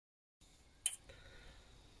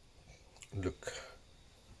Look,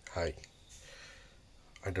 hi.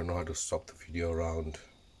 I don't know how to stop the video around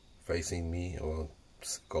facing me, or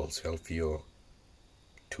call selfie or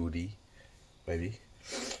 2D maybe,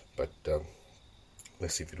 but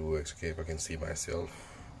let's see if it works. Okay, if I can see myself,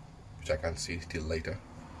 which I can't see till later.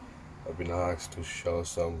 I've been asked to show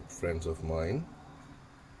some friends of mine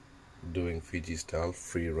doing Fiji style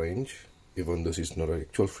free range, even though it's not an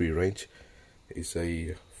actual free range. It's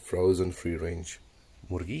a frozen free range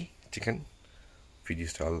murgi chicken, Fiji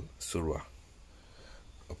style surwa.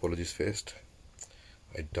 Apologies first,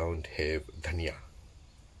 I don't have dhania,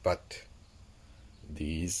 but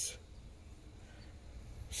these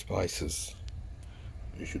spices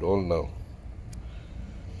you should all know.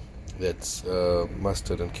 That's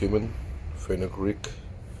mustard and cumin, fenugreek,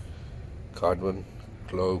 cardamom,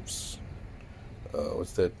 cloves,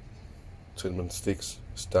 what's that, cinnamon sticks,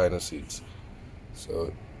 steiner seeds.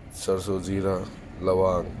 So sarso jeera,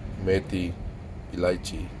 lawang, methi,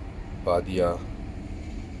 ilaichi, badia,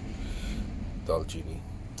 dalchini,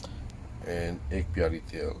 and egg pyari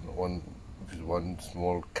tel, one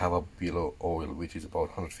small kebab bilo oil, which is about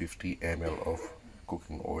 150 ml of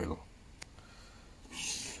cooking oil,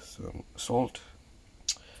 some salt.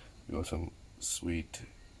 We got some sweet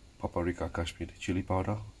paprika Kashmiri chili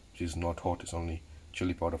powder, which is not hot, it's only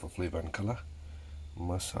chili powder for flavor and color.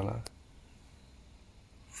 Masala,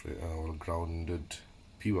 grounded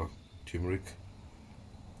pure turmeric,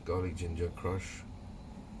 garlic ginger crush,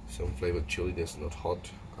 some flavored chili that's not hot,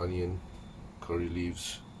 onion, curry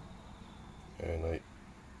leaves, and a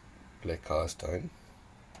black cast iron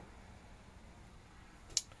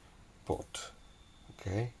pot.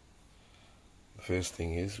 Okay, the first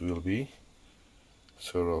thing is we'll be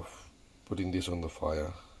sort of putting this on the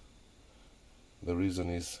fire. The reason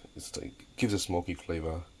is it gives a smoky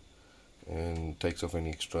flavor and takes off any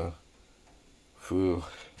extra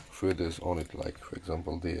furthers on it, like for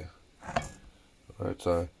example there. Right,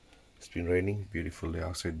 so it's been raining beautifully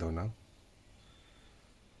outside though now.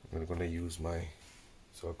 I'm gonna use my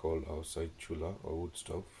so-called outside chula or wood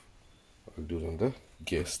stove. I'll do it on the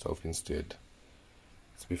gas stove instead.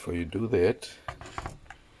 So before you do that,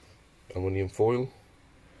 aluminum foil,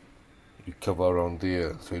 you cover around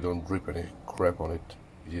there so you don't drip any crap on it,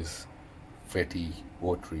 which is fatty,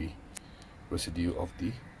 watery residue of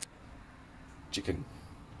the chicken.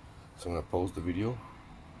 So I'm gonna pause the video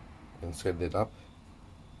and set that up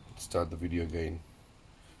and start the video again.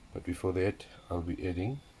 But before that, I'll be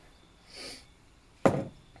adding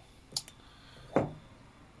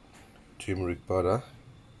turmeric powder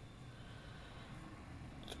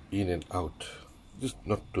in and out, just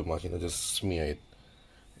not too much, just smear it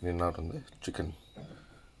in and out on the chicken,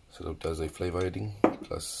 so that does a flavor adding,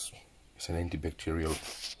 plus it's an antibacterial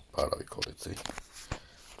powder, we call it, see.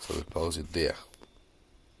 So we'll pause it there.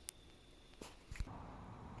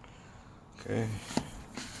 Okay,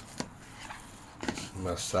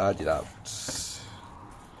 massage it out.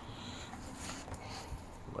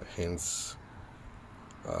 My hands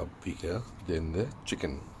are bigger than the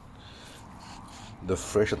chicken. The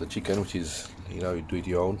flesh of the chicken, which is, you do it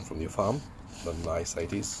your own from your farm, the nice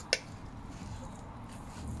it is.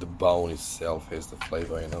 The bone itself has the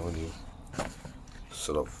flavor, when you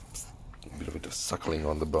sort of a bit of it suckling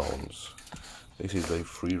on the bones. This is a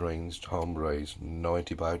free-range, home-raised, no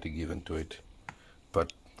antibiotic given to it,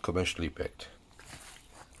 but commercially packed.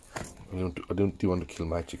 I don't want to kill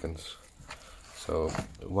my chickens, so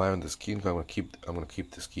why on the skin? I'm gonna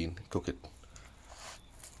keep the skin, cook it.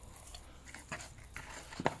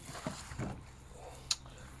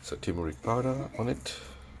 So turmeric powder on it.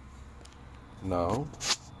 Now,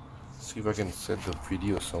 see if I can set the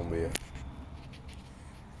video somewhere,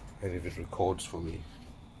 and if it records for me.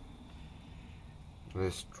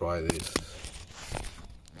 Let's try this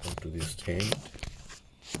onto this stand.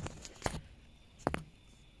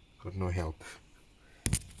 Got no help.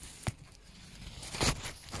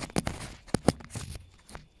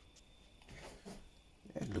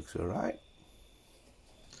 It looks alright.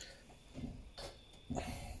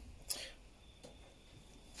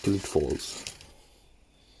 Till it falls.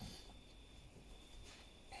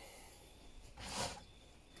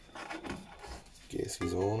 Gas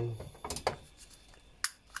is on.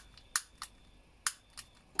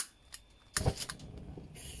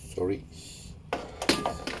 Sorry.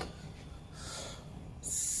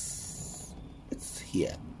 It's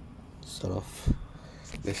here. Sort of.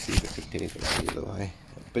 Let's see if I can get it the other way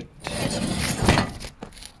a bit.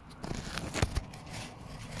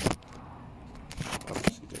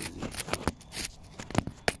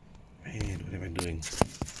 Man, what am I doing?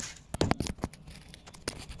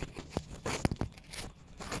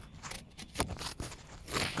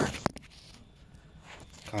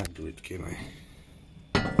 Can't do it, can I?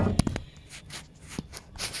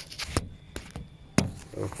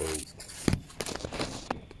 Oh.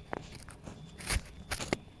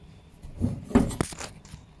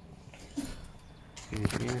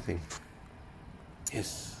 Anything?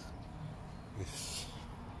 Yes. Yes.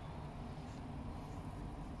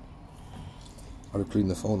 I'll clean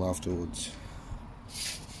the phone afterwards.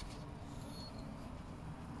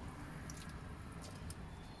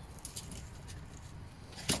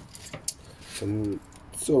 I'm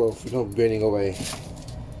sort of, burning away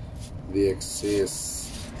the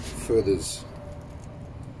excess feathers.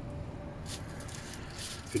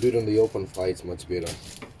 If you do it on the open fire, it's much better.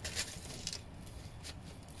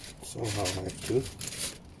 Somehow I have to.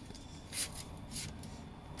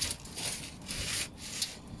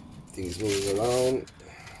 Things moving around.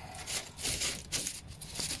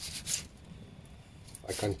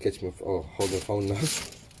 I can't catch my hold the phone now.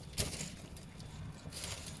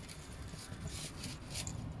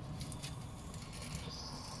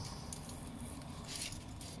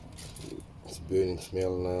 It's a burning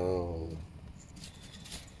smell now.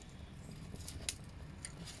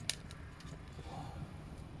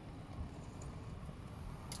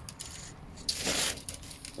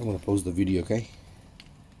 I'm gonna pause the video, okay?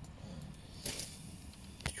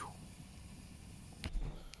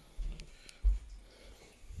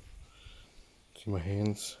 See my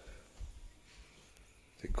hands?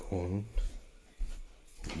 They're gone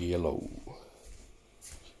yellow.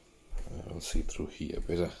 I'll see through here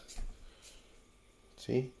better.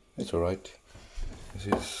 See? That's alright. This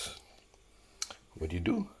is what you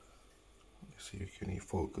do. So you can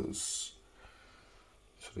focus.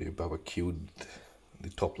 So you barbecued the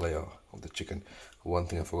top layer of the chicken. One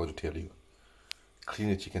thing I forgot to tell you. Clean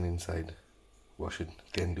the chicken inside. Wash it.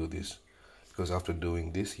 Then do this. Because after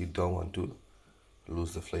doing this, you don't want to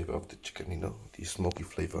lose the flavor of the chicken, the smoky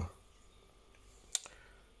flavor.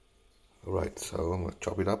 Alright, so I'm going to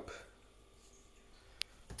chop it up.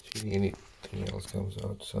 See, anything else comes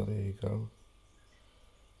out, so there you go.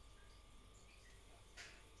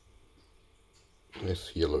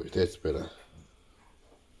 Let's yellow it, that's better.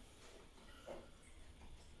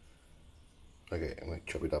 Okay, I'm going to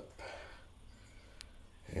chop it up.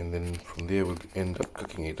 And then from there we'll end up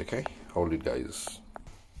cooking it, okay? Hold it, guys.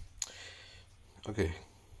 Okay,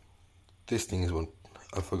 this thing is one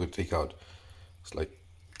I forgot to take out. It's like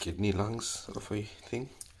kidney lungs sort of a thing.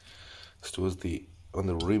 It's towards on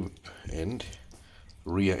the rib end,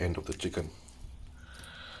 rear end of the chicken.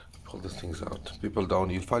 Pull these things out. People down,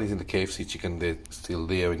 you'll find it in the KFC chicken, they're still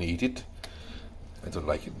there when you eat it. I don't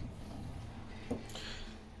like it.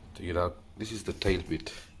 Take it out. This is the tail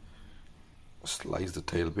bit. Slice the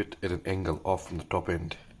tail bit at an angle off from the top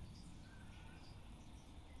end.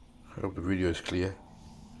 I hope the video is clear.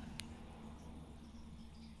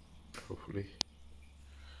 Hopefully.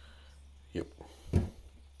 Yep.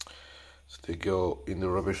 So they go in the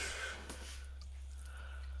rubbish.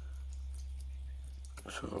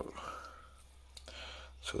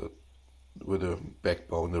 So where the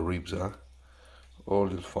backbone, the ribs are, all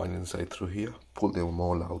you'll find inside through here. Pull them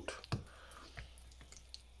all out.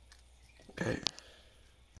 Okay.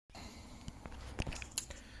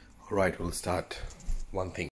 Alright, we'll start one thing.